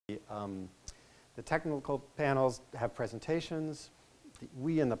The technical panels have presentations.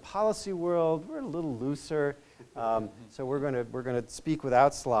 We in the policy world, we're a little looser, so we're going to speak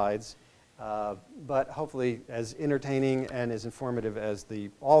without slides, but hopefully as entertaining and as informative as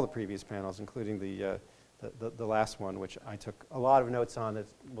all the previous panels, including the last one, which I took a lot of notes on. That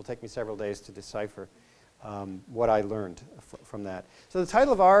will take me several days to decipher what I learned from that. So the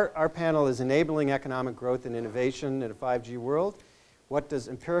title of our panel is Enabling Economic Growth and Innovation in a 5G World. What does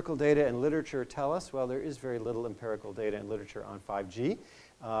empirical data and literature tell us? Well, there is very little empirical data and literature on 5G,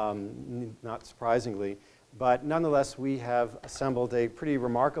 not surprisingly. But nonetheless, we have assembled a pretty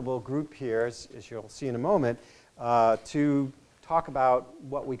remarkable group here, as you'll see in a moment, to talk about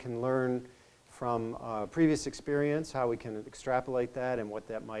what we can learn from previous experience, how we can extrapolate that, and what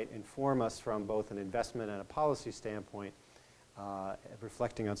that might inform us from both an investment and a policy standpoint,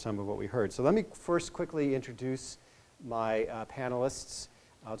 reflecting on some of what we heard. So let me first quickly introduce my panelists.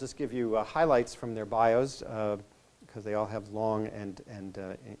 I'll just give you highlights from their bios, because they all have long and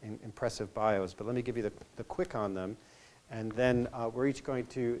impressive bios. But let me give you the quick on them. And then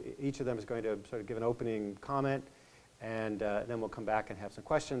each of them is going to sort of give an opening comment. And then we'll come back and have some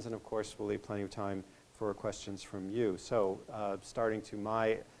questions. And of course, we'll leave plenty of time for questions from you. So starting to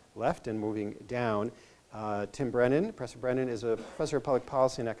my left and moving down, Tim Brennan. Professor Brennan is a professor of public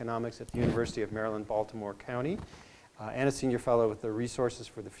policy and economics at the University of Maryland, Baltimore County, and a senior fellow with the Resources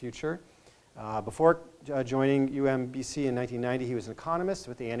for the Future. Before joining UMBC in 1990, he was an economist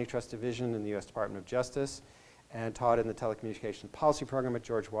with the Antitrust Division in the U.S. Department of Justice and taught in the Telecommunications Policy Program at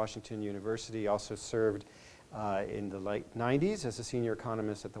George Washington University. He also served in the late 90s as a senior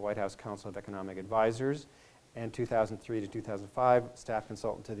economist at the White House Council of Economic Advisors, and 2003 to 2005, staff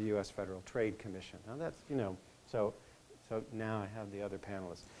consultant to the U.S. Federal Trade Commission. Now that's, so now I have the other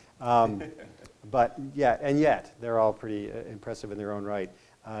panelists. But yet, they're all pretty impressive in their own right.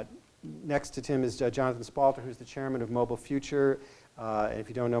 Next to Tim is Jonathan Spalter, who's the chairman of Mobile Future. And if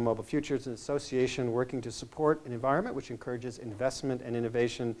you don't know, Mobile Future is an association working to support an environment which encourages investment and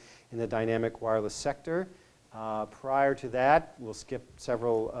innovation in the dynamic wireless sector. Prior to that, we'll skip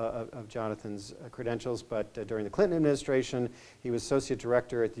several of Jonathan's credentials, but during the Clinton administration, he was Associate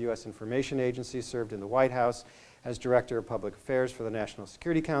Director at the U.S. Information Agency, served in the White House as Director of Public Affairs for the National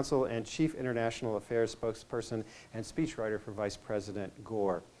Security Council, and Chief International Affairs Spokesperson and speechwriter for Vice President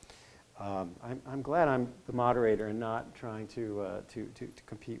Gore. I'm glad I'm the moderator and not trying to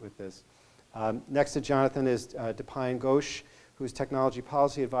compete with this. Next to Jonathan is Dipayan Ghosh, who's Technology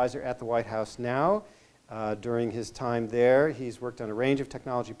Policy Advisor at the White House now. During his time there, he's worked on a range of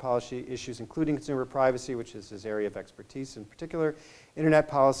technology policy issues, including consumer privacy, which is his area of expertise in particular, internet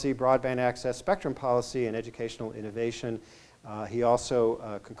policy, broadband access, spectrum policy, and educational innovation. He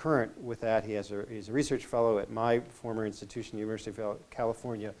also, concurrent with that, he's a research fellow at my former institution, University of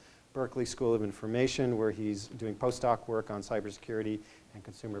California, Berkeley School of Information, where he's doing postdoc work on cybersecurity and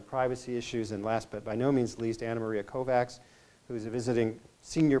consumer privacy issues. And last but by no means least, Anna Maria Kovacs, who's a visiting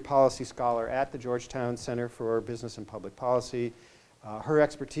senior policy scholar at the Georgetown Center for Business and Public Policy. Her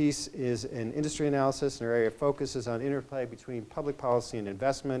expertise is in industry analysis, and her area of focus is on interplay between public policy and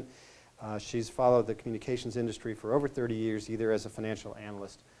investment. She's followed the communications industry for over 30 years, either as a financial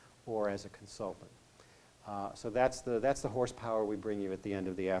analyst or as a consultant. So that's the horsepower we bring you at the end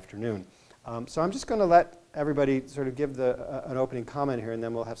of the afternoon. So I'm just going to let everybody sort of give an opening comment here, and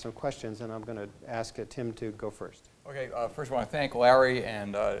then we'll have some questions, and I'm going to ask Tim to go first. Okay, first I want to thank Larry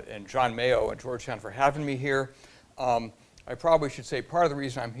and John Mayo at Georgetown for having me here. I probably should say part of the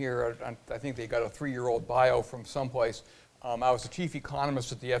reason I'm here, I think they got a 3-year-old bio from someplace. I was the chief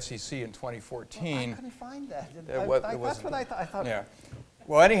economist at the FCC in 2014. Well, I couldn't find that. That's what I thought. Yeah.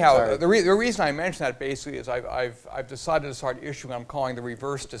 Well, anyhow, the reason I mention that basically is I've decided to start issuing what I'm calling the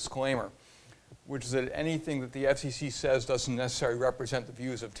reverse disclaimer, which is that anything that the FCC says doesn't necessarily represent the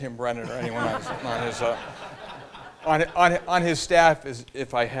views of Tim Brennan or anyone on his staff, as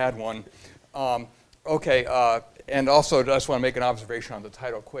if I had one. And also I just want to make an observation on the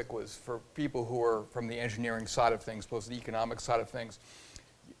title quick, was for people who are from the engineering side of things, opposed to the economic side of things,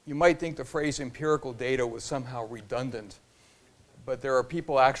 you might think the phrase empirical data was somehow redundant, but there are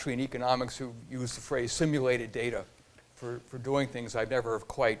people actually in economics who use the phrase simulated data for doing things. I've never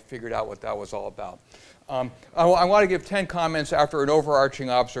quite figured out what that was all about. I want to give 10 comments after an overarching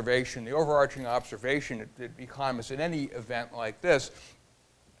observation. The overarching observation that economists in any event like this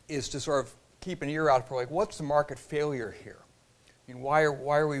is to sort of keep an ear out for, like, what's the market failure here? I mean, why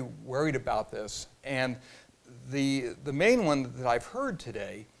are we worried about this? And the main one that I've heard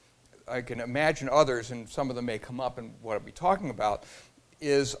today, I can imagine others, and some of them may come up in what I'll be talking about,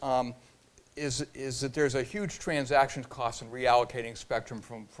 is is that there's a huge transaction cost in reallocating spectrum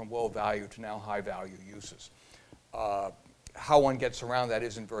from low value to now high value uses. How one gets around that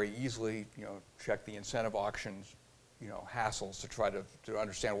isn't very easily, check the incentive auctions, hassles to try to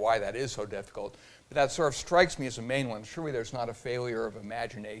understand why that is so difficult. But that sort of strikes me as a main one. Surely there's not a failure of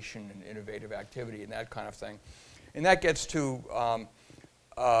imagination and innovative activity and that kind of thing. And that gets to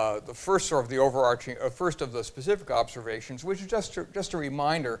the first sort of the overarching, first of the specific observations, which is just a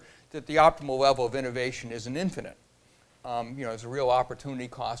reminder that the optimal level of innovation isn't infinite. There's a real opportunity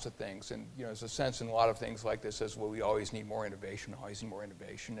cost of things, and there's a sense in a lot of things like this as, well, we always need more innovation, always need more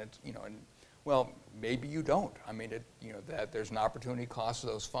innovation. It's, and well, maybe you don't. I mean, that there's an opportunity cost of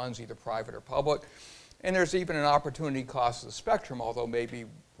those funds, either private or public, and there's even an opportunity cost of the spectrum, although maybe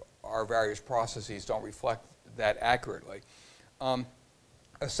our various processes don't reflect that accurately. A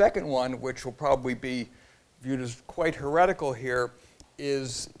second one, which will probably be viewed as quite heretical here,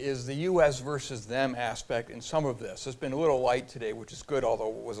 is the U.S. versus them aspect in some of this. It's been a little light today, which is good, although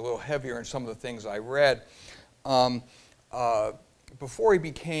it was a little heavier in some of the things I read. Before he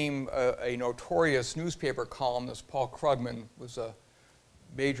became a notorious newspaper columnist, Paul Krugman was a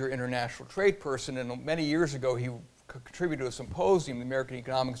major international trade person, and many years ago he contributed to a symposium the American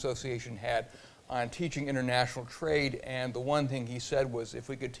Economic Association had on teaching international trade, and the one thing he said was, if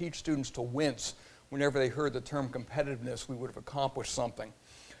we could teach students to wince whenever they heard the term competitiveness, we would have accomplished something.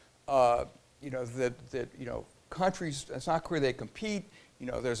 Countries, it's not clear they compete.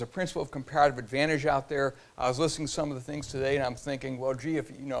 There's a principle of comparative advantage out there. I was listening to some of the things today, and I'm thinking, well, gee,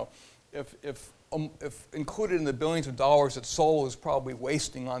 if included in the billions of dollars that Seoul is probably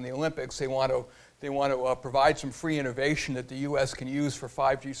wasting on the Olympics, they want to provide some free innovation that the U.S. can use for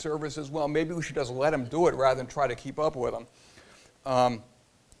 5G services. Well, maybe we should just let them do it rather than try to keep up with them.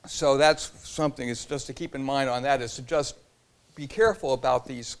 So that's something, is just to keep in mind on that, is to just be careful about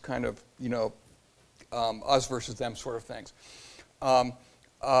these kind of, us versus them sort of things.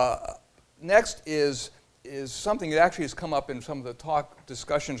 Next is something that actually has come up in some of the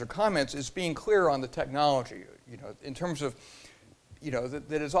discussions or comments, is being clear on the technology, in terms of,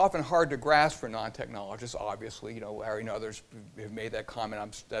 that it's often hard to grasp for non-technologists, obviously. Larry and others have made that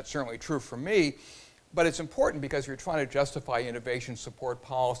comment. That's certainly true for me. But it's important because you're trying to justify innovation, support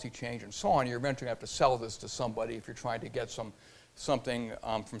policy change, and so on. You're eventually going to have to sell this to somebody if you're trying to get something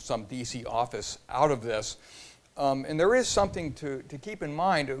from some DC office out of this. And there is something to keep in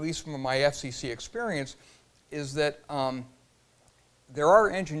mind, at least from my FCC experience, is that there are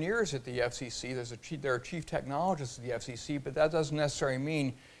engineers at the FCC. There are chief technologists at the FCC, but that doesn't necessarily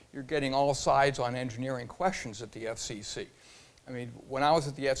mean you're getting all sides on engineering questions at the FCC. I mean, when I was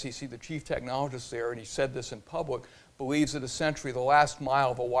at the FCC, the chief technologist there, and he said this in public, believes that essentially the last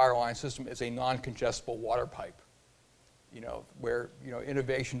mile of a wireline system is a non-congestible water pipe. Where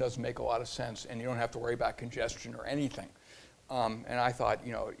innovation doesn't make a lot of sense, and you don't have to worry about congestion or anything. And I thought,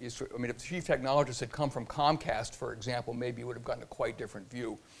 if the chief technologist had come from Comcast, for example, maybe you would have gotten a quite different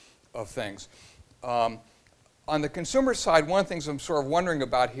view of things. On the consumer side, one of the things I'm sort of wondering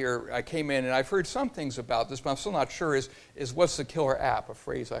about here, I came in and I've heard some things about this, but I'm still not sure, is what's the killer app? A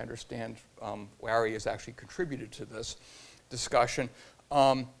phrase I understand Larry has actually contributed to this discussion.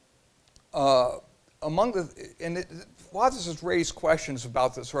 A lot of this has raised questions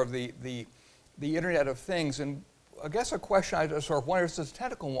about the sort of the Internet of Things, and I guess a question I just sort of wonder, is this a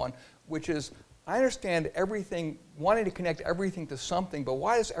technical one, which is, I understand everything, wanting to connect everything to something, but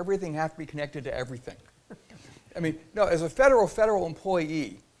why does everything have to be connected to everything? I mean, no, as a federal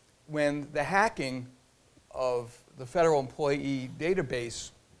employee, when the hacking of the federal employee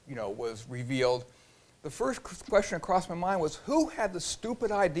database, was revealed, the first question across my mind was, who had the stupid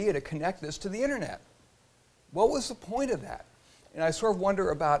idea to connect this to the internet? What was the point of that? And I sort of wonder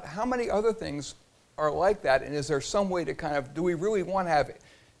about how many other things are like that, and is there some way to kind of, do we really want to have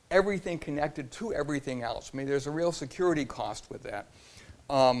everything connected to everything else? I mean, there's a real security cost with that.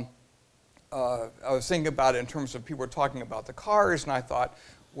 I was thinking about it in terms of people were talking about the cars, and I thought,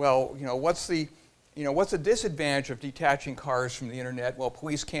 well, what's the disadvantage of detaching cars from the internet? Well,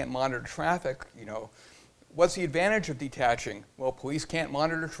 police can't monitor traffic. What's the advantage of detaching? Well, police can't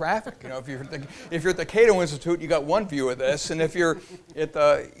monitor traffic. If you're at the Cato Institute, you got one view of this, and if you're at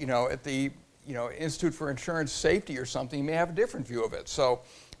the Institute for Insurance Safety or something, you may have a different view of it. So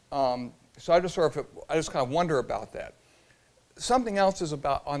I just kind of wonder about that. Something else is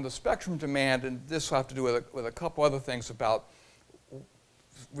about on the spectrum demand, and this will have to do with a couple other things about,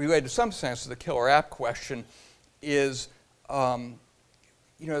 related to some sense to the killer app question, is the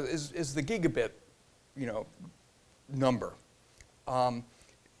gigabit number. I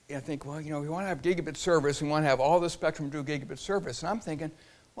think, well, we want to have gigabit service, we want to have all the spectrum do gigabit service, and I'm thinking,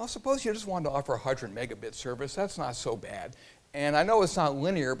 well, suppose you just wanted to offer 100 megabit service. That's not so bad. And I know it's not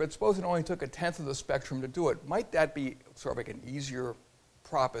linear, but suppose it only took 1/10 of the spectrum to do it. Might that be sort of like an easier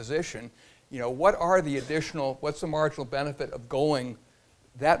proposition? You know, what's the marginal benefit of going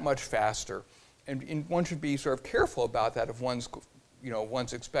that much faster? And one should be sort of careful about that if one's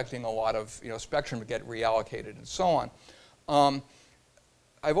expecting a lot of spectrum to get reallocated and so on.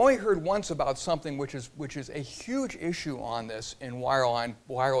 I've only heard once about something which is a huge issue on this in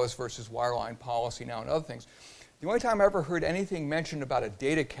wireless versus wireline policy now and other things. The only time I ever heard anything mentioned about a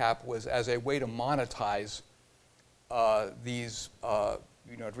data cap was as a way to monetize these, to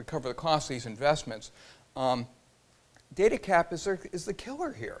recover the cost of these investments. Data cap is the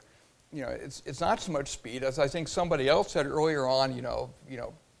killer here. It's not so much speed, as I think somebody else said earlier on.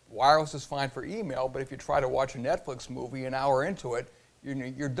 Wireless is fine for email, but if you try to watch a Netflix movie an hour into it,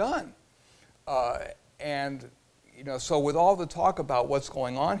 you're done. So with all the talk about what's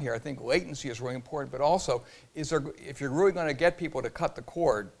going on here, I think latency is really important, but also, if you're really going to get people to cut the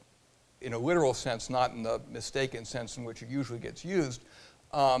cord, in a literal sense, not in the mistaken sense in which it usually gets used,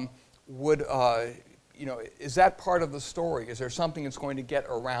 is that part of the story? Is there something that's going to get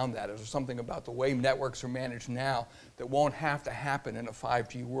around that? Is there something about the way networks are managed now that won't have to happen in a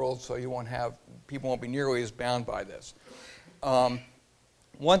 5G world, so people won't be nearly as bound by this?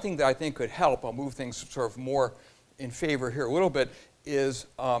 One thing that I think could help, I'll move things sort of more in favor here a little bit, is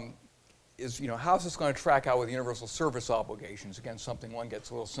how is this going to track out with universal service obligations? Again, something one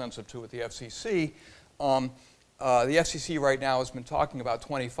gets a little sensitive to with the FCC. The FCC right now has been talking about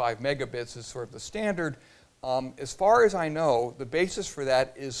 25 megabits as sort of the standard. As far as I know, the basis for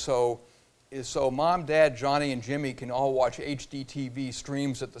that is so Mom, Dad, Johnny, and Jimmy can all watch HDTV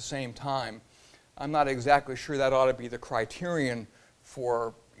streams at the same time. I'm not exactly sure that ought to be the criterion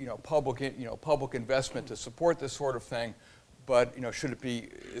for public investment to support this sort of thing. But should it be?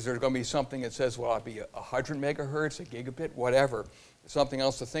 Is there going to be something that says, well, it'll be 100 megahertz, a gigabit, whatever? Something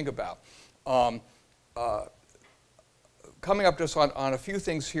else to think about. Coming up just on a few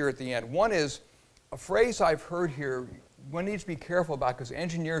things here at the end. One is a phrase I've heard here one needs to be careful about, because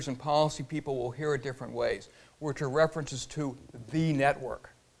engineers and policy people will hear it different ways, which are references to the network.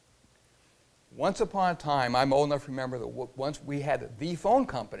 Once upon a time, I'm old enough to remember that once we had the phone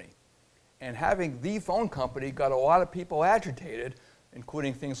company, and having the phone company got a lot of people agitated,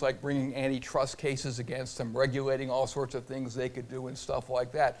 including things like bringing antitrust cases against them, regulating all sorts of things they could do and stuff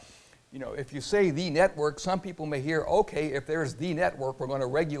like that. If you say the network, some people may hear, okay, if there's the network, we're going to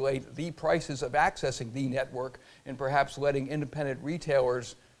regulate the prices of accessing the network and perhaps letting independent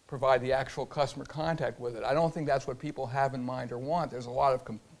retailers provide the actual customer contact with it. I don't think that's what people have in mind or want. There's a lot of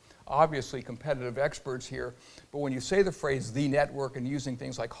obviously competitive experts here, but when you say the phrase the network and using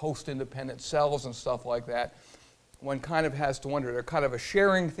things like host independent cells and stuff like that, one kind of has to wonder, they're kind of a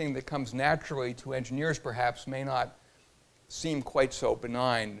sharing thing that comes naturally to engineers perhaps may not seem quite so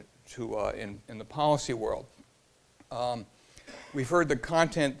benign to in the policy world. We've heard the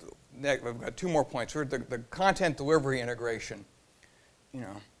content, we've got two more points. We've heard the content delivery integration.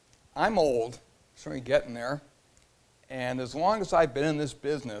 I'm old, certainly getting there, and as long as I've been in this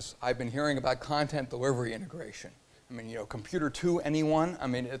business, I've been hearing about content delivery integration. I mean, computer to anyone? I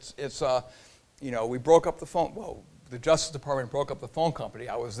mean, we broke up the phone, well, the Justice Department broke up the phone company.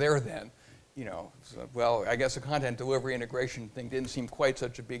 I was there then. Well, I guess the content delivery integration thing didn't seem quite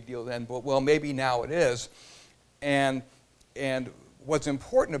such a big deal then, but well, maybe now it is. And what's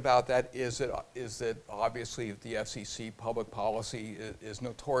important about that is that obviously the FCC public policy is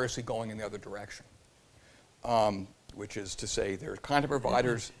notoriously going in the other direction, which is to say there's content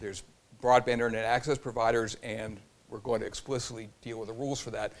providers, there's broadband internet access providers, and we're going to explicitly deal with the rules for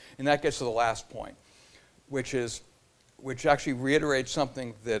that. And that gets to the last point, which actually reiterates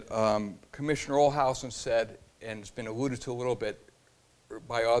something that Commissioner Olhausen said, and it's been alluded to a little bit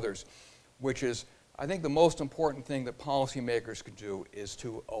by others, which is, I think the most important thing that policymakers can do is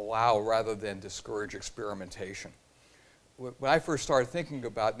to allow rather than discourage experimentation. When I first started thinking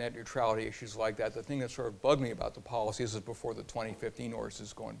about net neutrality issues like that, the thing that sort of bugged me about the policies is before the 2015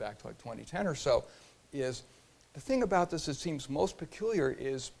 orders, going back to like 2010 or so, is the thing about this that seems most peculiar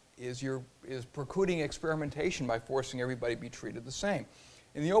is precluding experimentation by forcing everybody to be treated the same.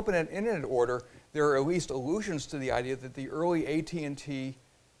 In the open internet order, there are at least allusions to the idea that the early AT&T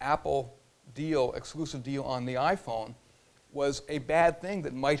Apple deal, exclusive deal on the iPhone, was a bad thing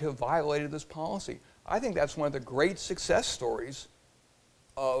that might have violated this policy. I think that's one of the great success stories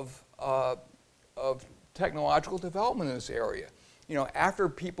of technological development in this area. After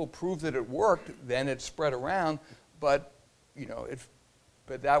people proved that it worked, then it spread around, but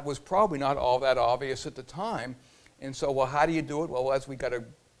that was probably not all that obvious at the time. And so, well, how do you do it? Well, we got to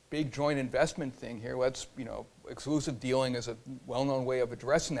big joint investment thing here. Let's, you know, exclusive dealing is a well-known way of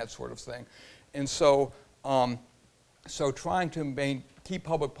addressing that sort of thing. And so, so trying to keep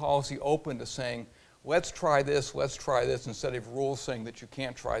public policy open to saying, let's try this, instead of rules saying that you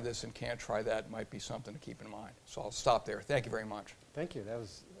can't try this and can't try that, might be something to keep in mind. So I'll stop there. Thank you very much. Thank you. That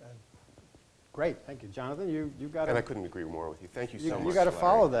was great. Thank you. Jonathan, you've got to... And I couldn't agree more with you. Thank you so much, You got to Larry.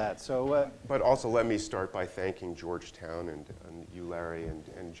 follow that. So, But also let me start by thanking Georgetown and you, Larry,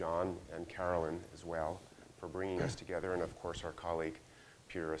 and John and Carolyn as well for bringing us together, and of course our colleague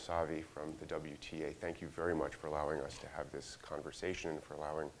Peter Asavi from the WTA. Thank you very much for allowing us to have this conversation and for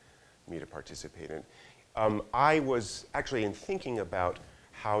allowing me to participate in it. I was actually in thinking about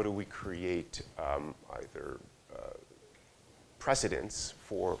how do we create either precedents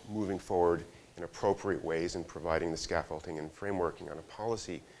for moving forward in appropriate ways and providing the scaffolding and frameworking on a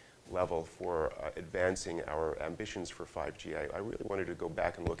policy level for advancing our ambitions for 5G. I really wanted to go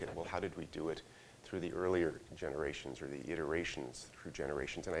back and look at, well, how did we do it through the earlier generations or the iterations through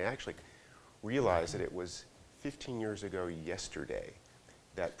generations? And I actually realized that it was 15 years ago yesterday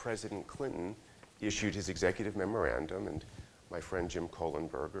that President Clinton issued his executive memorandum, and my friend Jim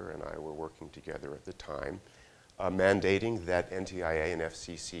Kohlenberger and I were working together at the time, mandating that NTIA and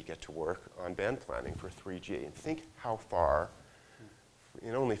FCC get to work on band planning for 3G. And think how far,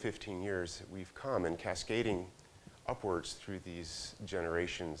 in only 15 years, we've come, and cascading upwards through these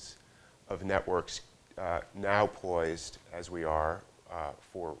generations of networks now poised, as we are,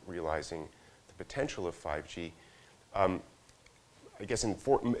 for realizing the potential of 5G. I guess in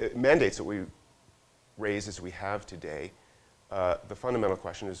mandates that we raise as we have today, the fundamental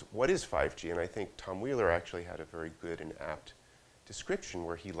question is, what is 5G? And I think Tom Wheeler actually had a very good and apt description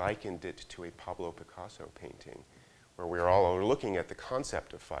where he likened it to a Pablo Picasso painting, where we're all looking at the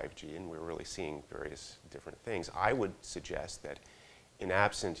concept of 5G and we're really seeing various different things. I would suggest that in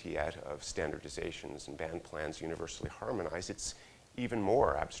absent yet of standardizations and band plans universally harmonized, it's even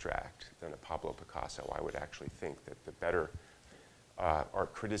more abstract than a Pablo Picasso. I would actually think that the better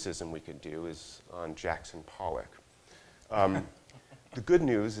art criticism we could do is on Jackson Pollock. The good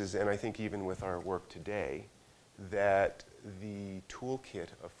news is, and I think even with our work today, that the toolkit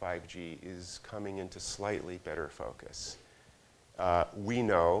of 5G is coming into slightly better focus. We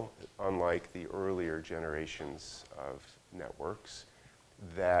know, unlike the earlier generations of networks,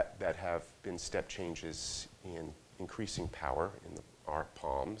 that have been step changes in increasing power in our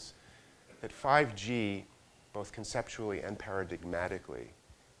palms, that 5G, both conceptually and paradigmatically,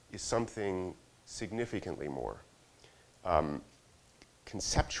 is something significantly more.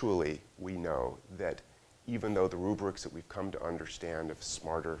 Conceptually, we know that even though the rubrics that we've come to understand of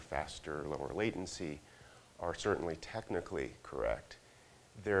smarter, faster, lower latency are certainly technically correct,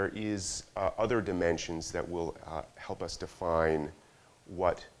 there is other dimensions that will help us define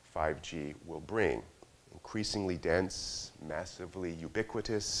what 5G will bring. Increasingly dense, massively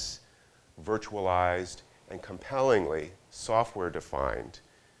ubiquitous, virtualized, and compellingly software-defined.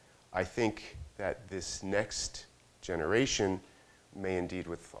 I think that this next generation may indeed,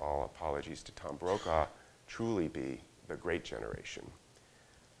 with all apologies to Tom Brokaw, truly be the great generation.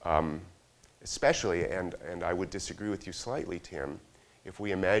 Especially, and I would disagree with you slightly, Tim, if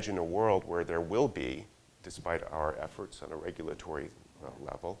we imagine a world where there will be, despite our efforts on a regulatory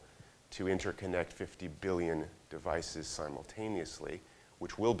level, to interconnect 50 billion devices simultaneously,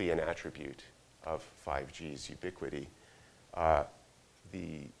 which will be an attribute of 5G's ubiquity,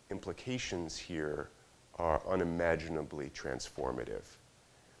 the implications here are unimaginably transformative.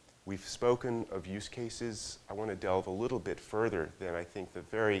 We've spoken of use cases. I want to delve a little bit further than I think the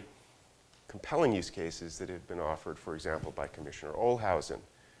very compelling use cases that have been offered, for example, by Commissioner Olhausen,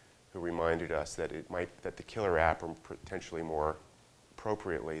 who reminded us that that the killer app, or potentially more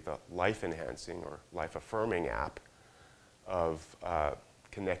appropriately, the life-enhancing or life-affirming app of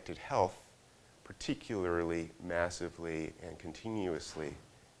connected health, particularly massively and continuously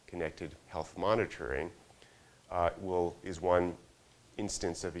connected health monitoring, is one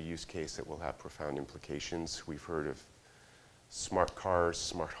instance of a use case that will have profound implications. We've heard of smart cars,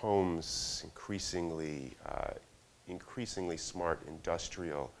 smart homes, increasingly smart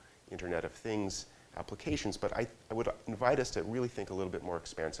industrial Internet of Things applications, but I would invite us to really think a little bit more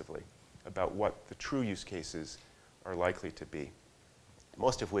expansively about what the true use cases are likely to be,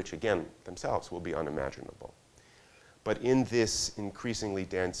 most of which, again, themselves will be unimaginable. But in this increasingly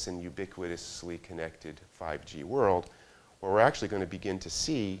dense and ubiquitously connected 5G world, where we're actually going to begin to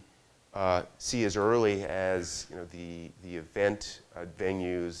see as early as the event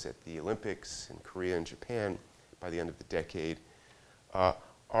venues at the Olympics in Korea and Japan by the end of the decade,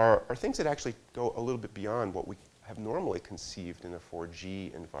 are things that actually go a little bit beyond what we have normally conceived in a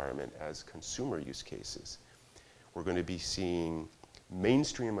 4G environment as consumer use cases. We're going to be seeing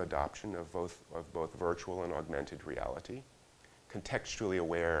mainstream adoption of both virtual and augmented reality, contextually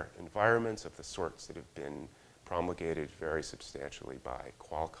aware environments of the sorts that have been promulgated very substantially by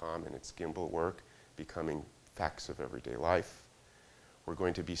Qualcomm and its gimbal work becoming facts of everyday life. We're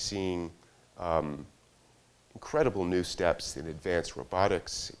going to be seeing incredible new steps in advanced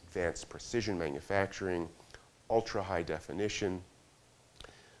robotics, advanced precision manufacturing, ultra-high definition,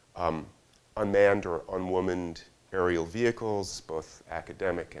 unmanned or unwomaned aerial vehicles, both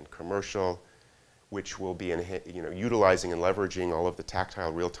academic and commercial, which will be utilizing and leveraging all of the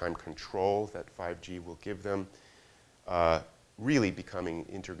tactile real-time control that 5G will give them, really becoming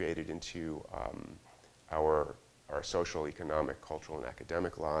integrated into our social, economic, cultural, and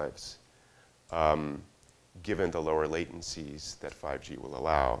academic lives, given the lower latencies that 5G will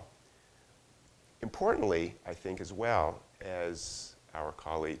allow. Importantly, I think as well, as our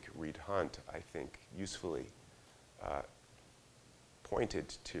colleague Reed Hunt, I think, usefully pointed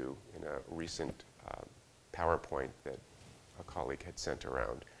to in a recent PowerPoint that a colleague had sent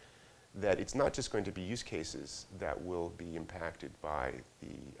around, that it's not just going to be use cases that will be impacted by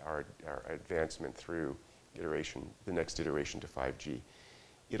our advancement through the next iteration to 5G.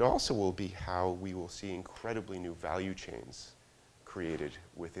 It also will be how we will see incredibly new value chains created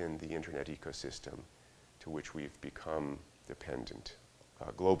within the internet ecosystem to which we've become dependent,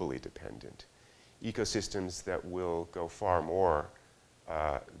 globally dependent. Ecosystems that will go far more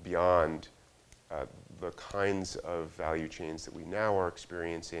beyond the kinds of value chains that we now are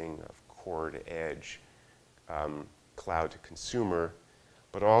experiencing of core to edge, cloud to consumer,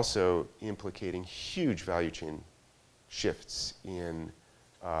 but also implicating huge value chain shifts in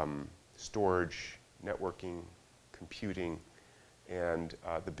storage, networking, computing, and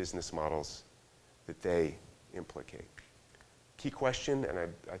the business models that they implicate. Key question, and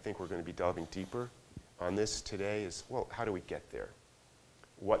I think we're going to be delving deeper on this today, is, well, how do we get there?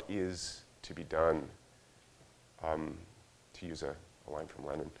 What is to be done, to use a line from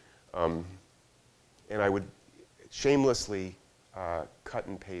Lenin? And I would shamelessly cut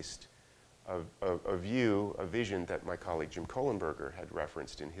and paste a vision that my colleague Jim Kohlenberger had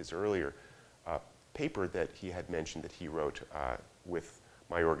referenced in his earlier paper that he had mentioned that he wrote with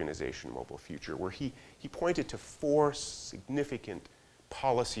my organization, Mobile Future, where he pointed to 4 significant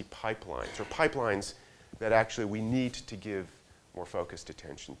policy pipelines, or pipelines that actually we need to give more focused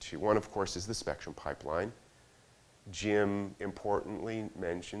attention to. One, of course, is the spectrum pipeline. Jim importantly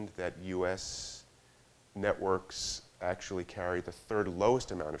mentioned that US networks actually carry the 3rd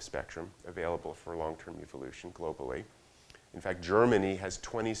lowest amount of spectrum available for long-term evolution globally. In fact, Germany has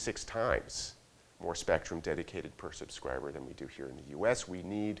 26 times more spectrum dedicated per subscriber than we do here in the US. We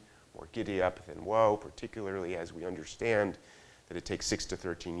need more giddy up than whoa, particularly as we understand that it takes 6 to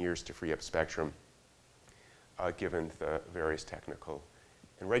 13 years to free up spectrum, given the various technical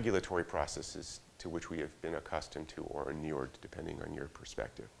and regulatory processes to which we have been accustomed to or inured, depending on your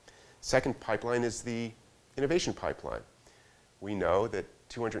perspective. Second pipeline is the innovation pipeline. We know that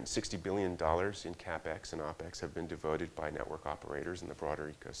 $260 billion in CapEx and OpEx have been devoted by network operators in the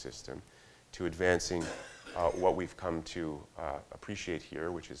broader ecosystem to advancing what we've come to appreciate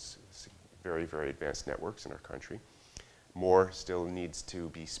here, which is very, very advanced networks in our country. More still needs to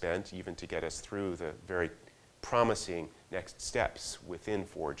be spent even to get us through the very promising next steps within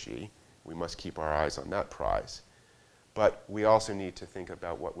 4G. We must keep our eyes on that prize. But we also need to think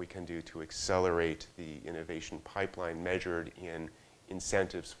about what we can do to accelerate the innovation pipeline measured in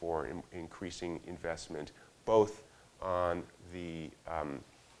incentives for increasing investment, both on the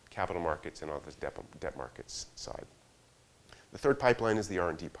capital markets and on the debt markets side. The third pipeline is the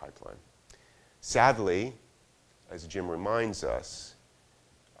R&D pipeline. Sadly, as Jim reminds us,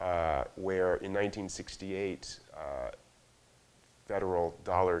 where in 1968, federal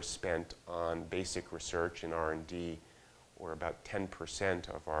dollars spent on basic research and R&D were about 10%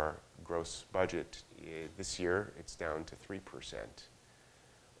 of our gross budget. This year, it's down to 3%.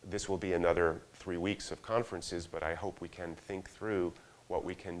 This will be another 3 weeks of conferences, but I hope we can think through what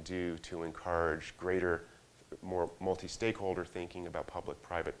we can do to encourage greater, more multi-stakeholder thinking about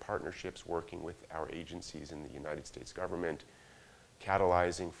public-private partnerships, working with our agencies in the United States government,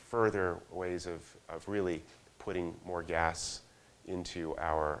 catalyzing further ways of really putting more gas into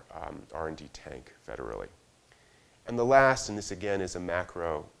our R&D tank federally. And the last, and this again is a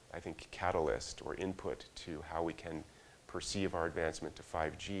macro, I think, catalyst or input to how we can perceive our advancement to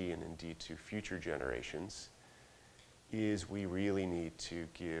 5G and indeed to future generations, is we really need to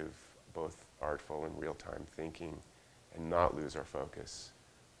give both artful and real-time thinking and not lose our focus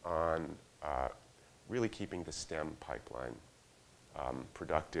on really keeping the STEM pipeline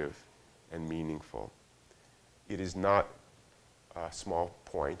productive and meaningful. It is not a small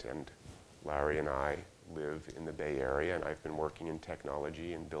point, and Larry and I live in the Bay Area, and I've been working in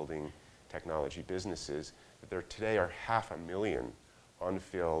technology and building technology businesses, that there today are 500,000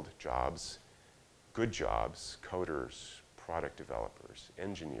 unfilled jobs, good jobs, coders, product developers,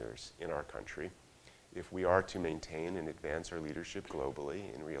 engineers in our country. If we are to maintain and advance our leadership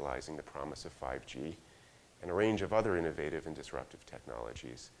globally in realizing the promise of 5G and a range of other innovative and disruptive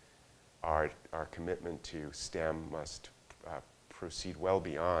technologies, our commitment to STEM must proceed well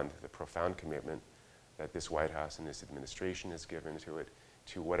beyond the profound commitment that this White House and this administration has given to it,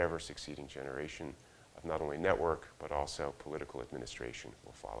 to whatever succeeding generation of not only network, but also political administration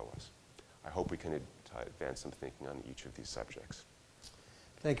will follow us. I hope we can advance some thinking on each of these subjects.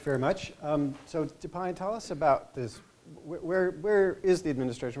 Thank you very much. So Dipayan, tell us about this. Where is the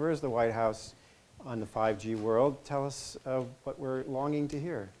administration, where is the White House on the 5G world? Tell us what we're longing to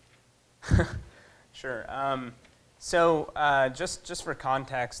hear. Sure. Just for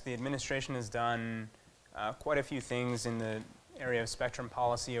context, the administration has done quite a few things in the area of spectrum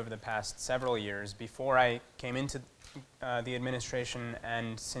policy over the past several years, before I came into the administration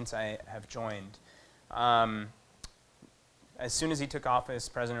and since I have joined. As soon as he took office,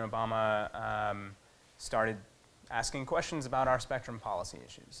 President Obama started asking questions about our spectrum policy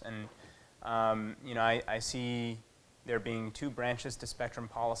issues. And I see there being two branches to spectrum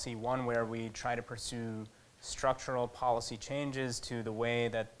policy, one where we try to pursue structural policy changes to the way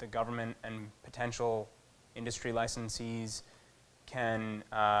that the government and potential industry licensees can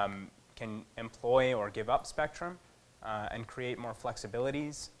employ or give up spectrum and create more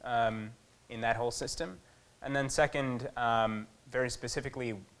flexibilities in that whole system. And then second, very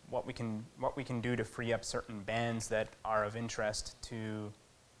specifically, what we can do to free up certain bands that are of interest to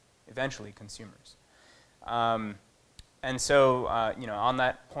eventually consumers. And so, on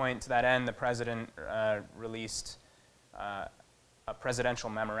that point, to that end, the president released a presidential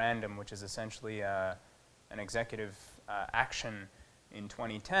memorandum, which is essentially an executive action in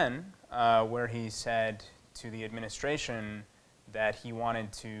 2010, where he said to the administration that he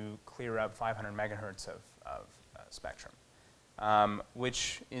wanted to clear up 500 megahertz of spectrum,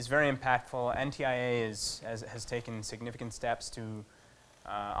 which is very impactful. NTIA has taken significant steps to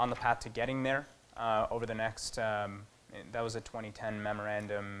on the path to getting there over the next. That was a 2010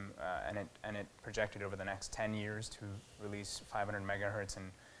 memorandum, and it projected over the next 10 years to release 500 megahertz,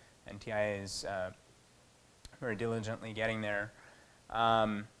 and NTIA is very diligently getting there.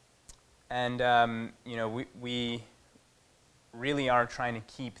 We really are trying to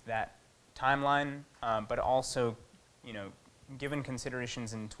keep that timeline, but also, given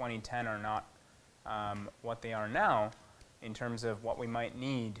considerations in 2010 are not what they are now, in terms of what we might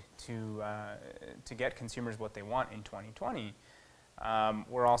need to get consumers what they want in 2020,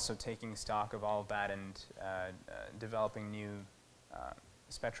 we're also taking stock of all of that and developing new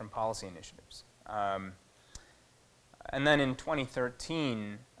spectrum policy initiatives. And then in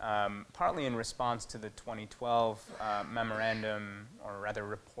 2013, partly in response to the 2012 memorandum, or rather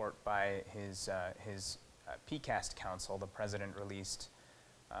report by his PCAST Council, the president released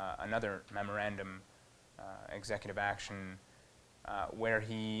another memorandum, executive action, where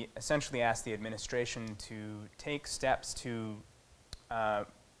he essentially asked the administration to take steps to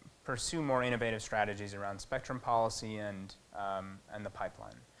pursue more innovative strategies around spectrum policy and the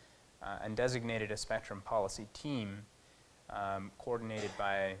pipeline, and designated a spectrum policy team coordinated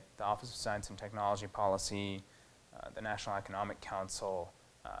by the Office of Science and Technology Policy, the National Economic Council,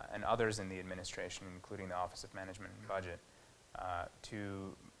 and others in the administration, including the Office of Management and Budget,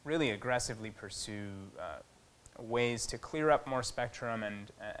 to really aggressively pursue ways to clear up more spectrum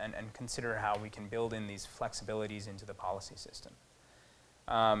and consider how we can build in these flexibilities into the policy system.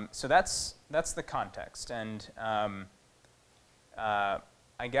 So that's the context. And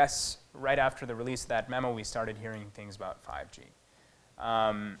I guess right after the release of that memo, we started hearing things about 5G.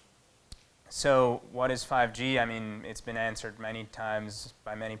 So what is 5G? I mean, it's been answered many times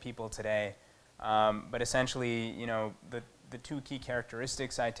by many people today. But essentially, the two key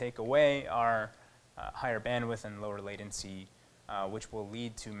characteristics I take away are higher bandwidth and lower latency, which will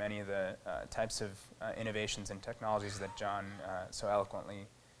lead to many of the types of innovations and technologies that John so eloquently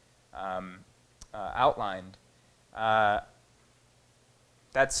outlined.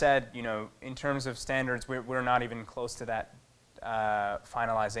 That said, in terms of standards, we're not even close to that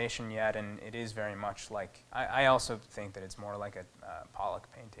finalization yet, and it is very much like, I also think that it's more like a Pollock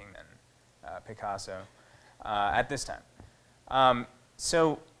painting than Picasso at this time.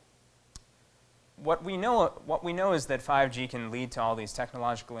 So what we know is that 5G can lead to all these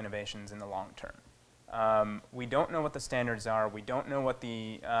technological innovations in the long term. We don't know what the standards are. We don't know what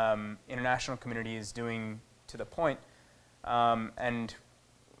the international community is doing to the point. And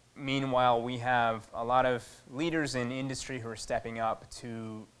meanwhile, we have a lot of leaders in industry who are stepping up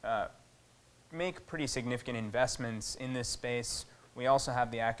to make pretty significant investments in this space. We also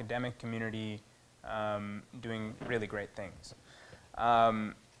have the academic community doing really great things.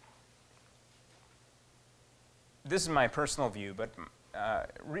 This is my personal view, but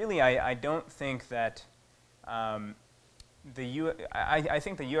really I don't think that I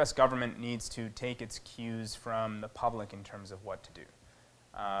think the U.S. government needs to take its cues from the public in terms of what to do.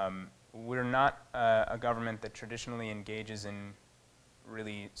 We're not a government that traditionally engages in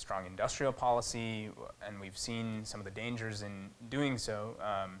really strong industrial policy, and we've seen some of the dangers in doing so,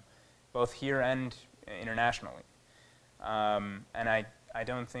 both here and internationally. And I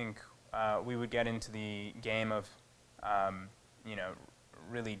don't think we would get into the game of, you know,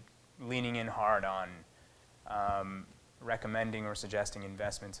 really leaning in hard on recommending or suggesting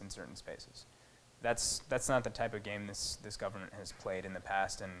investments in certain spaces. That's not the type of game this government has played in the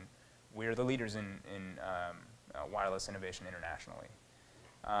past, and we're the leaders in wireless innovation internationally.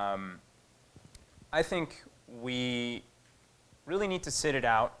 I think we really need to sit it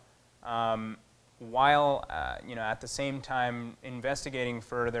out while you know, at the same time investigating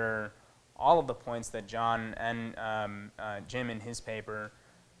further all of the points that John and Jim in his paper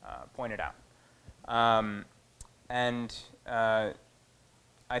pointed out.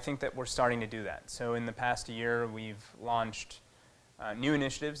 I think that we're starting to do that. So in the past year, we've launched new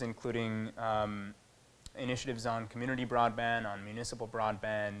initiatives, including initiatives on community broadband, on municipal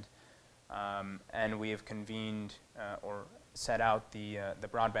broadband, and we have convened or set out the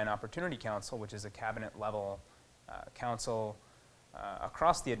Broadband Opportunity Council, which is a cabinet-level council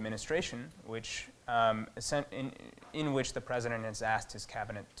across the administration, which in which the president has asked his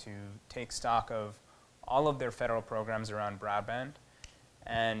cabinet to take stock of all of their federal programs around broadband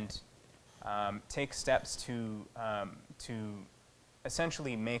and take steps to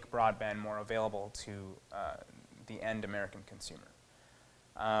essentially make broadband more available to the end American consumer.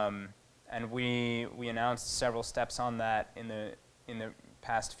 And we announced several steps on that in the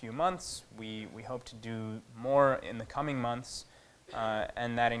past few months. We hope to do more in the coming months,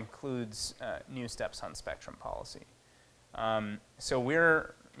 and that includes new steps on spectrum policy. So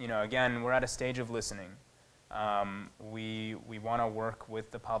we're, you know, again, we're at a stage of listening. We want to work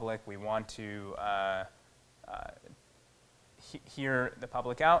with the public. We want to hear the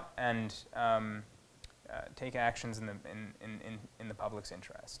public out and take actions in the public's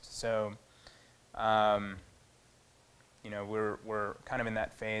interest. So, you know, we're kind of in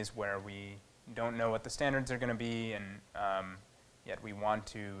that phase where we don't know what the standards are going to be, and yet we want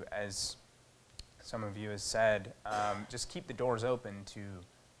to, as some of you have said, just keep the doors open to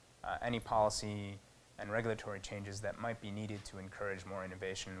any policy and regulatory changes that might be needed to encourage more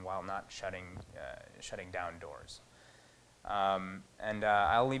innovation while not shutting down doors.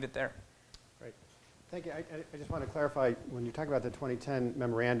 I'll leave it there. Great. Thank you. I just want to clarify, when you talk about the 2010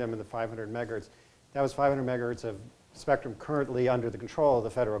 memorandum and the 500 megahertz, that was 500 megahertz of spectrum currently under the control of the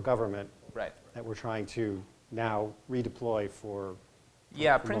federal government. Right. That we're trying to now redeploy for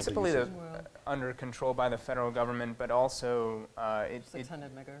yeah, principally under control by the federal government, but also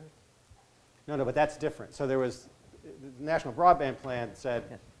 600 megahertz. No, but that's different. So there was, the National Broadband Plan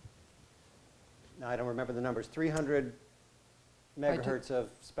said, now I don't remember the numbers, 300 megahertz of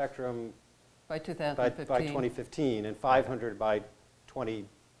spectrum by 2015. By 2015, and 500 by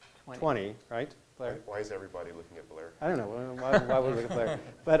 2020, right, Blair? Why is everybody looking at Blair? I don't know. Why would we look at Blair?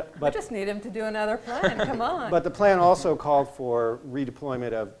 But we just need him to do another plan. Come on. But the plan also called for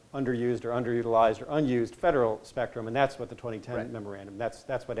redeployment of underused or underutilized or unused federal spectrum, and that's what the 2010 memorandum. That's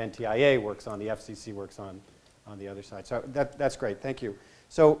what NTIA works on. The FCC works on the other side. So that's great. Thank you.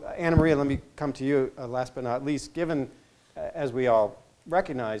 So Anna Maria, let me come to you. Last but not least, given as we all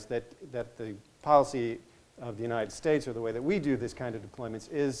recognize that the policy of the United States, or the way that we do this kind of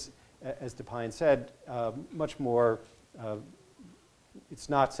deployments, is, as Dipayan said, much more, it's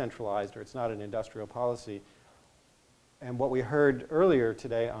not centralized, or it's not an industrial policy. And what we heard earlier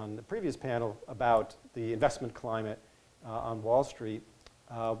today on the previous panel about the investment climate on Wall Street,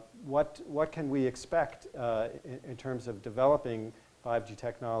 what can we expect in terms of developing 5G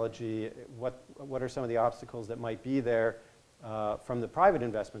technology? What are some of the obstacles that might be there from the private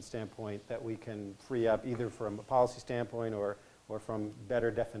investment standpoint that we can free up, either from a policy standpoint or from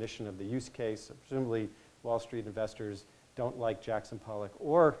better definition of the use case? Presumably, Wall Street investors don't like Jackson Pollock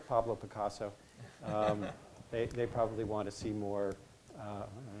or Pablo Picasso. They probably want to see more, I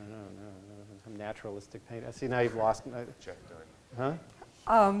don't know, some naturalistic paint. I see now you've lost. Check done.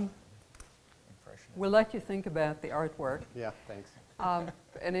 Huh? Impression. We'll let you think about the artwork. Yeah, thanks.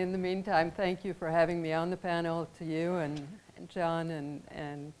 And in the meantime, thank you for having me on the panel, to you and John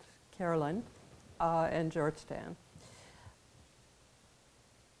and Carolyn and Georgetown.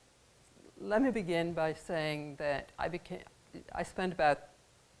 Let me begin by saying that I spent about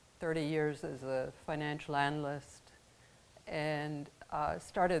 30 years as a financial analyst and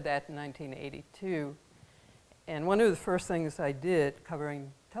started that in 1982. And one of the first things I did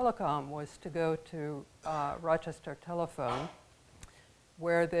covering telecom was to go to Rochester Telephone,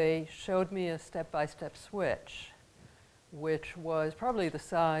 where they showed me a step-by-step switch, which was probably the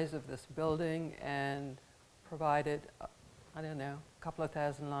size of this building and provided, I don't know, a couple of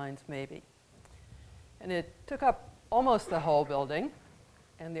thousand lines maybe. And it took up almost the whole building,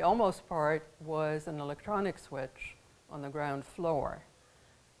 and the almost part was an electronic switch on the ground floor,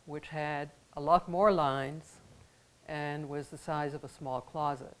 which had a lot more lines and was the size of a small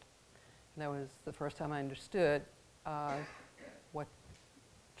closet. And that was the first time I understood what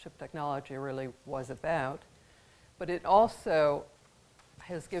chip technology really was about. But it also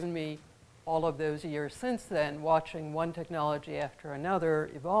has given me, all of those years since then, watching one technology after another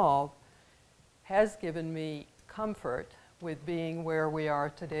evolve, has given me comfort with being where we are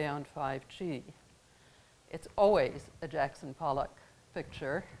today on 5G. It's always a Jackson Pollock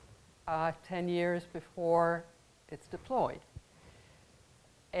picture, 10 years before it's deployed.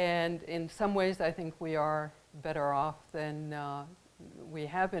 And in some ways, I think we are better off than we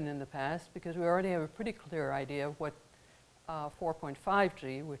have been in the past, because we already have a pretty clear idea of what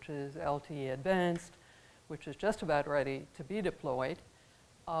 4.5G, which is LTE advanced, which is just about ready to be deployed,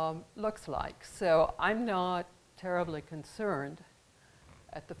 looks like. So I'm not terribly concerned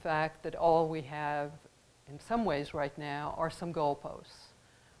at the fact that all we have in some ways right now are some goalposts.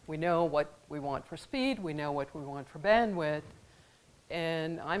 We know what we want for speed, we know what we want for bandwidth,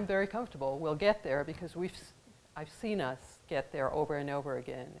 and I'm very comfortable we'll get there, because I've seen us get there over and over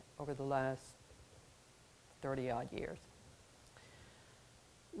again over the last 30-odd years.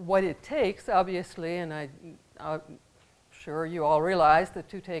 What it takes, obviously, and I'm sure you all realize the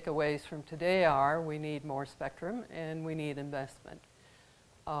two takeaways from today are we need more spectrum and we need investment.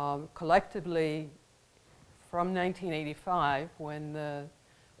 Collectively, from 1985, when the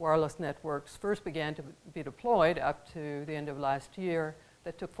wireless networks first began to be deployed up to the end of last year,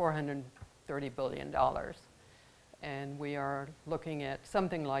 that took $430 billion. And we are looking at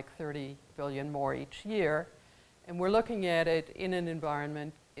something like 30 billion more each year. And we're looking at it in an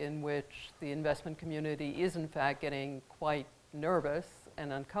environment in which the investment community is in fact getting quite nervous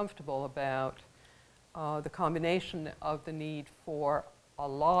and uncomfortable about the combination of the need for a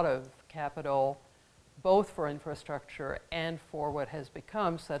lot of capital, both for infrastructure and for what has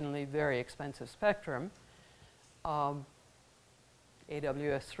become suddenly very expensive spectrum.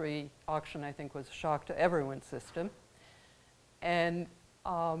 AWS-3 auction, I think, was a shock to everyone's system. And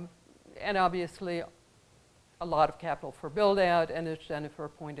obviously, a lot of capital for build-out, and as Jennifer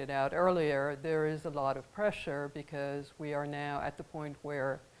pointed out earlier, there is a lot of pressure because we are now at the point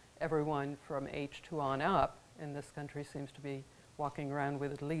where everyone from H2 on up in this country seems to be walking around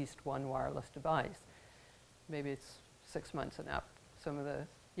with at least one wireless device. Maybe it's 6 months and up. Some of the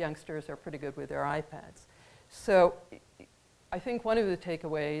youngsters are pretty good with their iPads. So I think one of the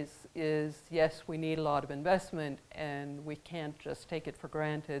takeaways is, yes, we need a lot of investment, and we can't just take it for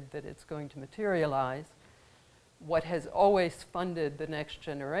granted that it's going to materialize. What has always funded the next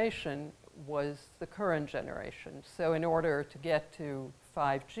generation was the current generation. So in order to get to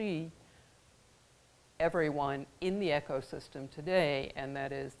 5G, everyone in the ecosystem today, and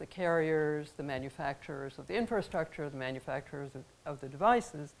that is the carriers, the manufacturers of the infrastructure, the manufacturers of the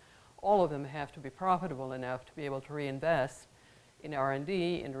devices, all of them have to be profitable enough to be able to reinvest in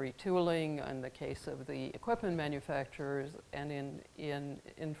R&D, in retooling, in the case of the equipment manufacturers, and in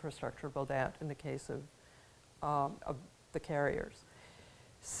infrastructure build-out in the case of the carriers.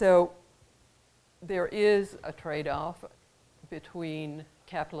 So there is a trade-off between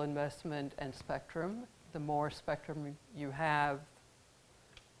capital investment and spectrum. The more spectrum you have,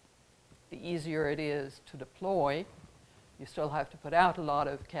 the easier it is to deploy. You still have to put out a lot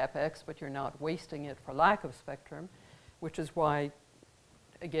of CapEx, but you're not wasting it for lack of spectrum, which is why,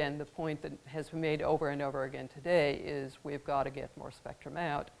 again, the point that has been made over and over again today is we've got to get more spectrum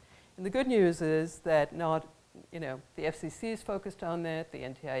out. And the good news is that not, the FCC is focused on that, the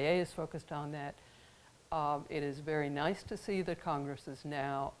NTIA is focused on that. It is very nice to see that Congress is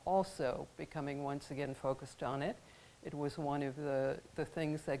now also becoming once again focused on it. It was one of the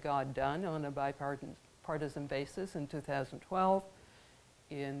things that got done on a bipartisan basis in 2012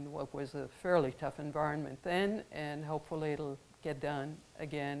 in what was a fairly tough environment then, and hopefully it'll get done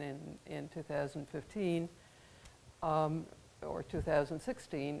again in 2015 or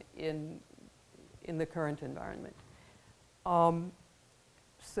 2016 in the current environment.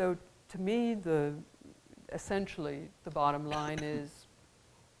 So to me, essentially the bottom line is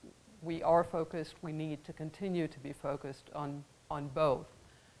we are focused, we need to continue to be focused on both,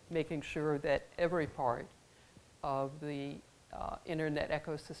 making sure that every part of the internet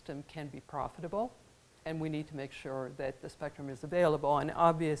ecosystem can be profitable, and we need to make sure that the spectrum is available. And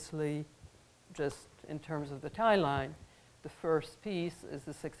obviously, just in terms of the timeline, the first piece is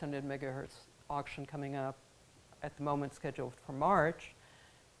the 600 megahertz auction coming up at the moment scheduled for March,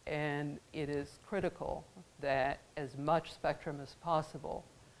 and it is critical that as much spectrum as possible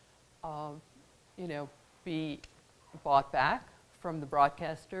be bought back from the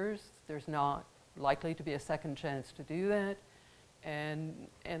broadcasters. There's not likely to be a second chance to do that, and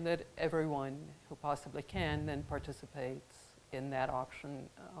that everyone who possibly can then participates in that auction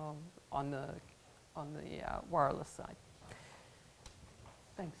on the wireless side.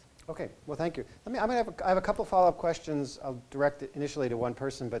 Thanks. Okay, well, thank you. I have a couple follow-up questions. I'll direct it initially to one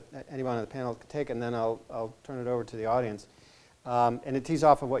person, but anyone on the panel can take, and then I'll turn it over to the audience. And it tees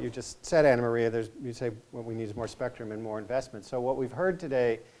off of what you just said, Anna Maria. You say what we need is more spectrum and more investment. So what we've heard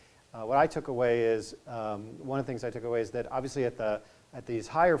today, what I took away is, one of the things I took away is that obviously at these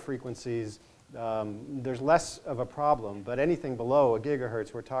higher frequencies, there's less of a problem, but anything below a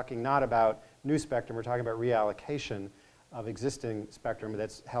gigahertz, we're talking not about new spectrum, we're talking about reallocation of existing spectrum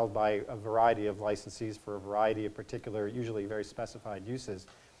that's held by a variety of licensees for a variety of particular, usually very specified uses.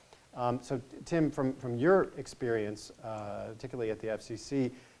 So Tim, from your experience, particularly at the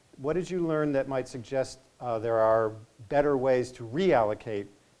FCC, what did you learn that might suggest there are better ways to reallocate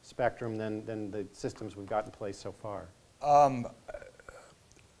spectrum than the systems we've got in place so far?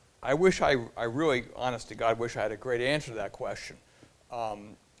 I wish I really, honest to God, wish I had a great answer to that question.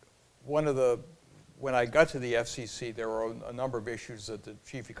 When I got to the FCC, there were a number of issues that the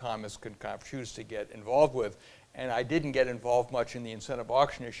chief economist could kind of choose to get involved with. And I didn't get involved much in the incentive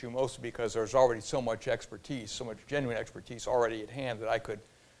auction issue, mostly because there's already so much expertise, so much genuine expertise already at hand that I could,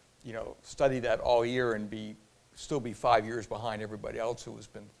 study that all year and still be 5 years behind everybody else who has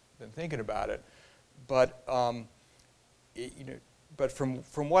been thinking about it. But but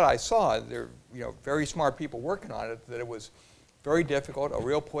from what I saw, there very smart people working on it, that it was very difficult, a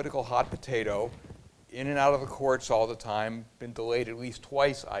real political hot potato, in and out of the courts all the time, been delayed at least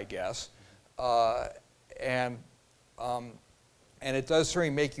twice, I guess. And it does certainly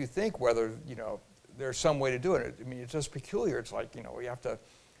make you think whether there's some way to do it. I mean, it's just peculiar. It's like we have to,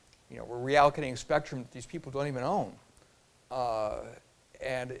 we're reallocating spectrum that these people don't even own,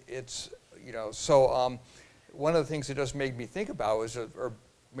 and it's so one of the things that just made me think about was, or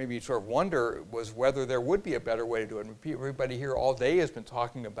maybe sort of wonder, was whether there would be a better way to do it. I mean, everybody here all day has been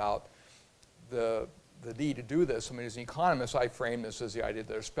talking about the need to do this. I mean, as an economist, I frame this as the idea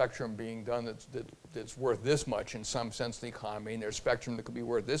that there's spectrum being done that's worth this much in some sense to the economy, and there's spectrum that could be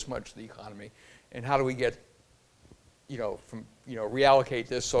worth this much to the economy. And how do we get, reallocate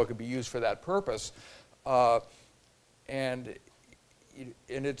this so it could be used for that purpose? And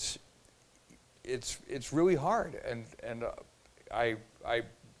it's really hard. And I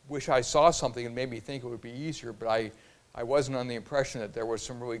wish I saw something that made me think it would be easier, but I wasn't on the impression that there was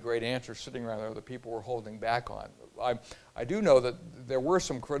some really great answers sitting around there that people were holding back on. I do know that there were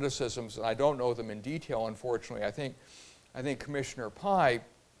some criticisms, and I don't know them in detail, unfortunately. I think Commissioner Pai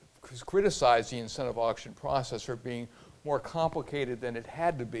has criticized the incentive auction process for being more complicated than it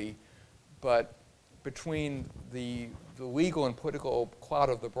had to be, but between the legal and political clout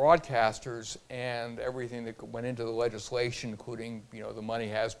of the broadcasters and everything that went into the legislation, including the money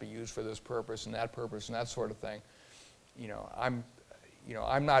has to be used for this purpose and that sort of thing. I'm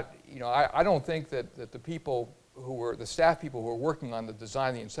not, I don't think that the people who were, the staff people who were working on the design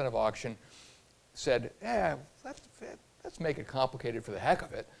of the incentive auction said, let's make it complicated for the heck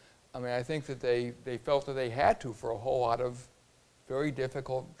of it. I mean, I think that they felt that they had to for a whole lot of very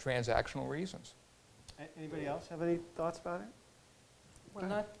difficult transactional reasons. Anybody else have any thoughts about it? Well,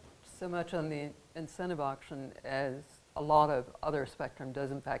 not so much on the incentive auction as a lot of other spectrum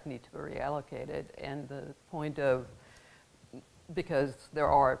does in fact need to be reallocated, and the point of, because there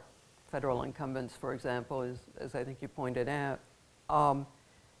are federal incumbents, for example, as I think you pointed out,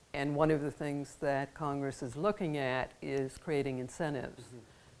 and one of the things that Congress is looking at is creating incentives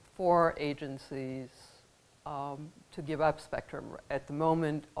for agencies to give up spectrum. At the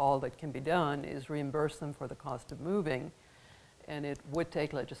moment, all that can be done is reimburse them for the cost of moving, and it would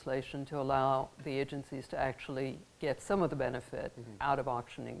take legislation to allow the agencies to actually get some of the benefit out of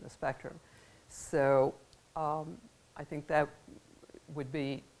auctioning the spectrum. So I think that would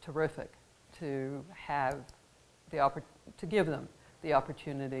be terrific to have to give them the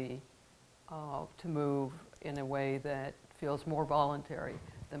opportunity to move in a way that feels more voluntary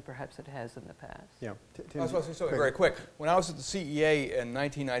than perhaps it has in the past. Yeah. I was supposed to say something very quick. When I was at the CEA in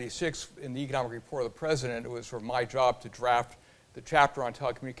 1996, in the economic report of the president, it was sort of my job to draft the chapter on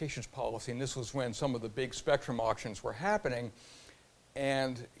telecommunications policy, and this was when some of the big spectrum auctions were happening.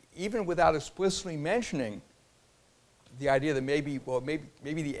 And even without explicitly mentioning the idea that maybe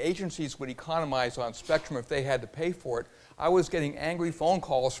the agencies would economize on spectrum if they had to pay for it, I was getting angry phone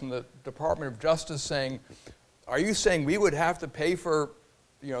calls from the Department of Justice saying, are you saying we would have to pay for,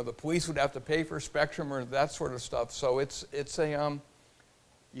 the police would have to pay for spectrum or that sort of stuff? So it's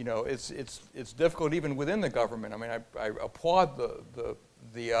difficult even within the government. I mean, I applaud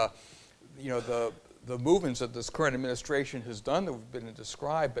the movements that this current administration has done that have been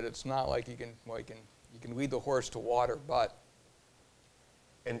described, but it's not like you can lead the horse to water. But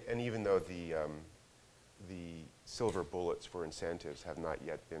and even though the silver bullets for incentives have not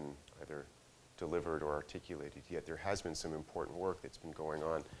yet been either delivered or articulated yet, there has been some important work that's been going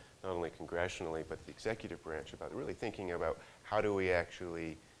on, not only congressionally, but the executive branch, about really thinking about how do we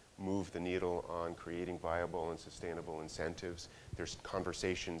actually move the needle on creating viable and sustainable incentives. There's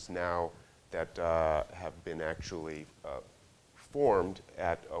conversations now that have been actually formed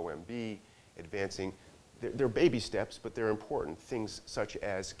at OMB, advancing. They're baby steps, but they're important. Things such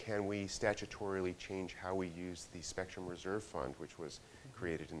as, can we statutorily change how we use the Spectrum Reserve Fund, which was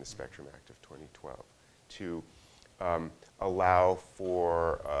created in the Spectrum Act of 2012, to allow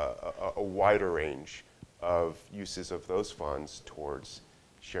for a wider range of uses of those funds towards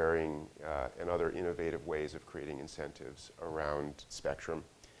sharing and other innovative ways of creating incentives around spectrum.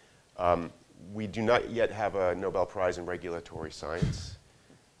 We do not yet have a Nobel Prize in regulatory science.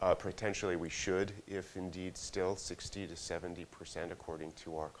 Potentially we should, if indeed still 60 to 70%, according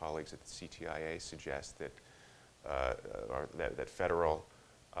to our colleagues at the CTIA, suggest that that federal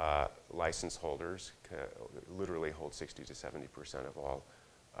license holders literally hold 60 to 70% of all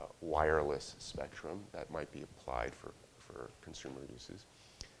wireless spectrum that might be applied for consumer uses.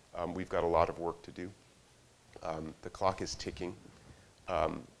 We've got a lot of work to do. The clock is ticking,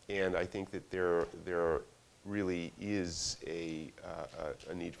 and I think that there really is a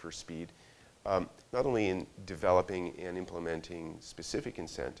need for speed, not only in developing and implementing specific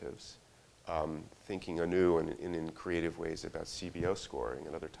incentives, thinking anew and in creative ways about CBO scoring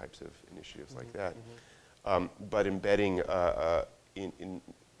and other types of initiatives like that, but embedding in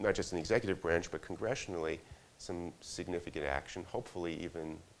not just in the executive branch, but congressionally, some significant action, hopefully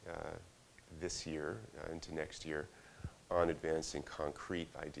even this year into next year, on advancing concrete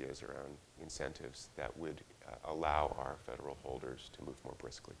ideas around incentives that would allow our federal holders to move more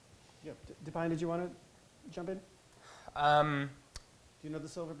briskly. Yeah. Dipayan, did you want to jump in? Do you know the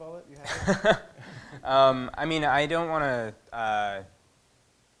silver bullet? You have it? I mean, I don't want to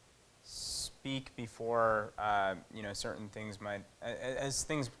speak before certain things might, as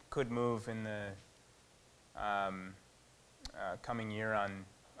things could move in the coming year on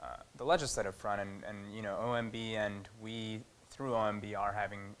the legislative front, and OMB and we through OMB are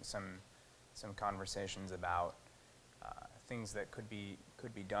having some conversations about things that could be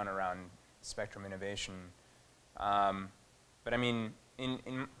done around spectrum innovation. But I mean,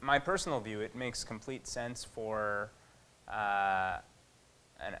 in my personal view, it makes complete sense for, and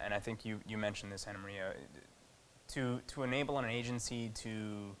I think you mentioned this, Anna Maria, to enable an agency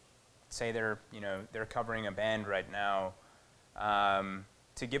to say they're covering a band right now,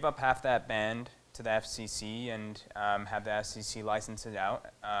 to give up half that band to the FCC and have the FCC license it out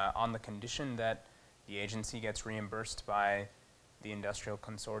on the condition that the agency gets reimbursed by the industrial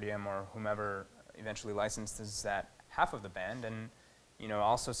consortium or whomever eventually licenses that half of the band, and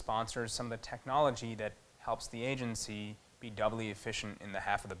also sponsors some of the technology that helps the agency be doubly efficient in the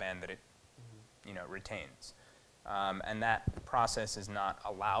half of the band that it retains. And that process is not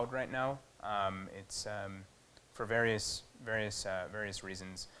allowed right now. It's for various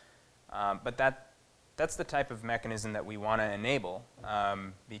reasons. But that's the type of mechanism that we want to enable,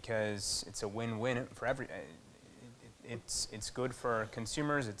 because it's a win-win for it's good for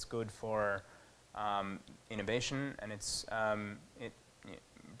consumers, it's good for innovation, and it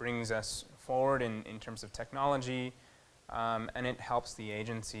brings us forward in terms of technology, and it helps the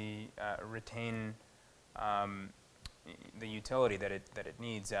agency retain the utility that it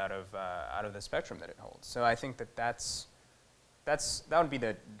needs out of the spectrum that it holds. So I think that would be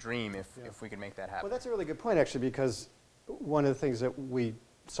the dream if we could make that happen. Well, that's a really good point, actually, because one of the things that we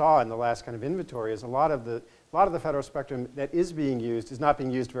saw in the last kind of inventory is a lot of the a lot of the federal spectrum that is being used is not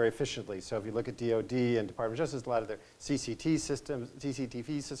being used very efficiently. So if you look at DOD and Department of Justice, a lot of their CCTV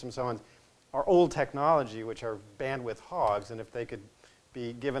systems, so on, are old technology, which are bandwidth hogs. And if they could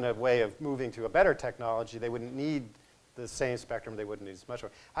be given a way of moving to a better technology, they wouldn't need the same spectrum. They wouldn't need as much.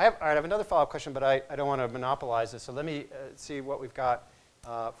 I have another follow-up question, but I don't want to monopolize this. So let me see what we've got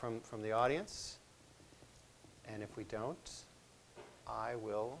from the audience. And if we don't, I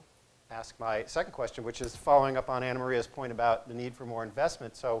will ask my second question, which is following up on Anna Maria's point about the need for more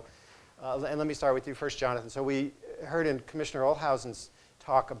investment. So, and let me start with you first, Jonathan. So we heard in Commissioner Oldhausen's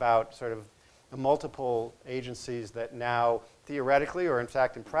talk about sort of the multiple agencies that now theoretically, or in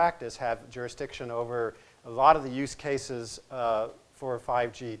fact in practice, have jurisdiction over a lot of the use cases for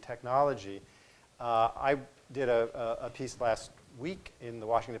 5G technology. I did a piece last week in the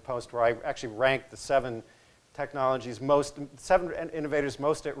Washington Post where I actually ranked the seven innovators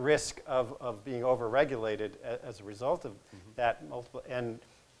most at risk of being over-regulated as a result of that multiple. And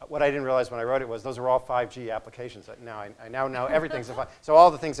what I didn't realize when I wrote it was those are all 5G applications. Now I now know everything's a 5G. So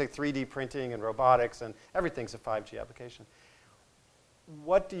all the things like 3D printing and robotics and everything's a 5G application.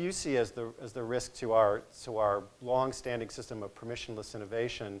 What do you see as the risk to our long-standing system of permissionless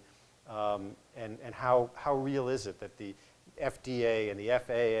innovation, and how real is it that the FDA and the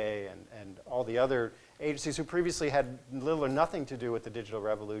FAA and all the other agencies who previously had little or nothing to do with the digital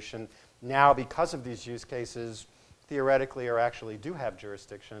revolution now, because of these use cases, theoretically or actually do have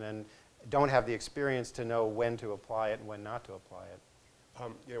jurisdiction and don't have the experience to know when to apply it and when not to apply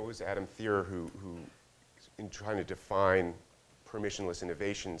it? It was Adam Thierer who, in trying to define permissionless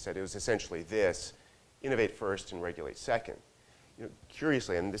innovation, said it was essentially this: innovate first and regulate second.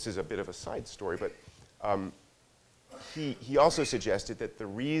 Curiously, and this is a bit of a side story, but he also suggested that the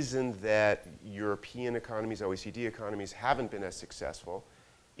reason that European economies, OECD economies, haven't been as successful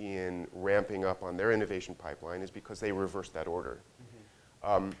in ramping up on their innovation pipeline is because they reversed that order.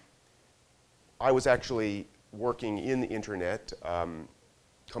 I was actually working in the internet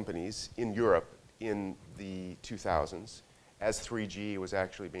companies in Europe in the 2000s as 3G was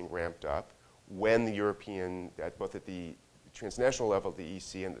actually being ramped up, when the European, both at the transnational level, the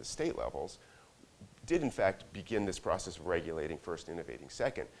EC, and the state levels, did in fact begin this process of regulating first, innovating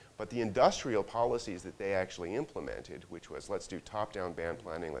second. But the industrial policies that they actually implemented, which was let's do top-down band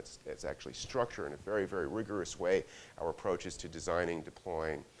planning, let's actually structure in a very, very rigorous way our approaches to designing,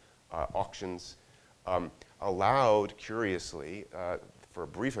 deploying auctions, allowed, curiously, for a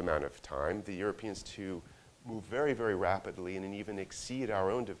brief amount of time, the Europeans to move very, very rapidly and even exceed our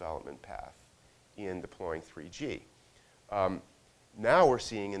own development path in deploying 3G. Now we're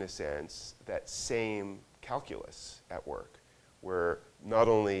seeing, in a sense, that same calculus at work, where not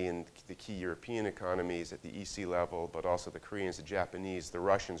only in the key European economies at the EC level, but also the Koreans, the Japanese, the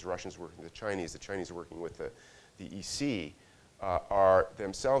Russians working with the Chinese working with the EC, are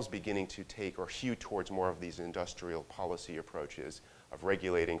themselves beginning to take or hew towards more of these industrial policy approaches of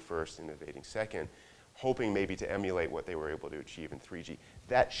regulating first, innovating second, hoping maybe to emulate what they were able to achieve in 3G.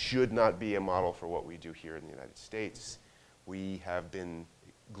 That should not be a model for what we do here in the United States. We have been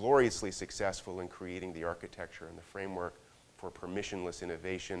gloriously successful in creating the architecture and the framework for permissionless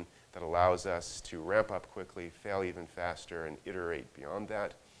innovation that allows us to ramp up quickly, fail even faster, and iterate beyond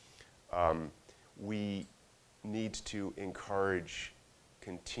that. We need to encourage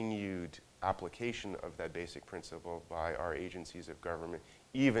continued application of that basic principle by our agencies of government,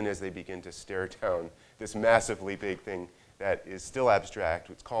 even as they begin to stare down this massively big thing that is still abstract.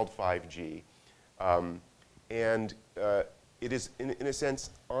 It's called 5G. It is, in a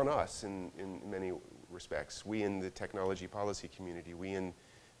sense, on us in many respects. We in the technology policy community, we in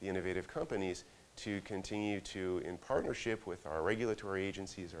the innovative companies, to continue to, in partnership with our regulatory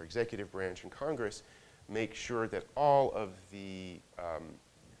agencies, our executive branch, and Congress, make sure that all of the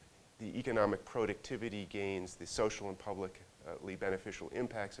economic productivity gains, the social and publicly beneficial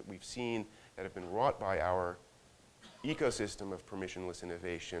impacts that we've seen that have been wrought by our ecosystem of permissionless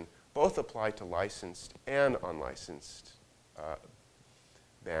innovation, both apply to licensed and unlicensed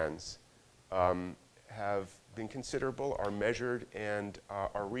bands, have been considerable, are measured, and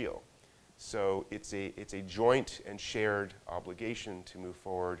are real. So it's a joint and shared obligation to move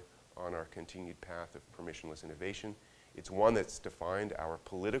forward on our continued path of permissionless innovation. It's one that's defined our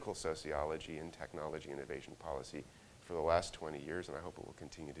political sociology and technology innovation policy for the last 20 years, and I hope it will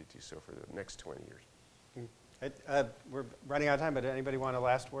continue to do so for the next 20 years. We're running out of time, but anybody want a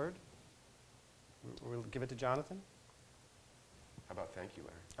last word? We'll give it to Jonathan. How about thank you,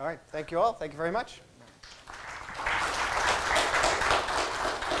 Larry? All right, thank you all. Thank you very much. I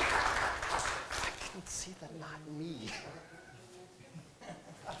can see that, not me.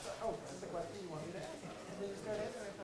 Oh, this is the question you want me to ask. Moderator